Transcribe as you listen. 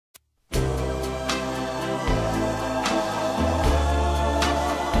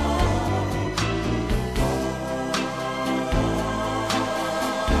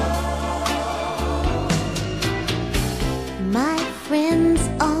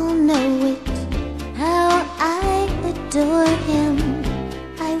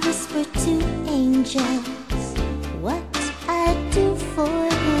angels what I do for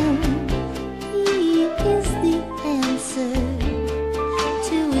him. He is the answer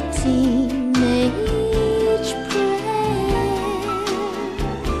to a teenage prayer.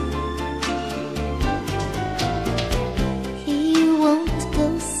 He won't go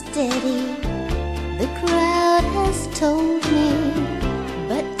steady, the crowd has told me,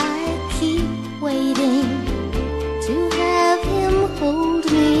 but I keep waiting to have him hold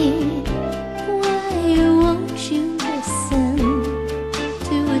me. Why won't you listen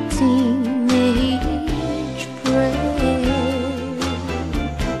to a teenage prayer?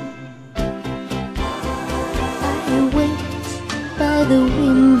 I wait by the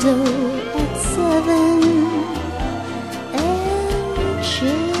window at 7 and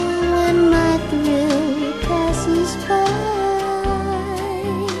chill when my thrill passes by.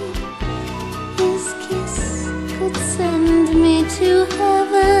 His kiss could send me to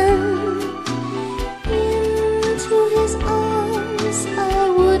heaven. Into his arms I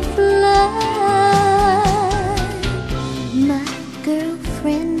would fly. My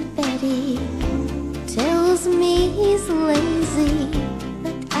girlfriend Betty tells me he's lazy,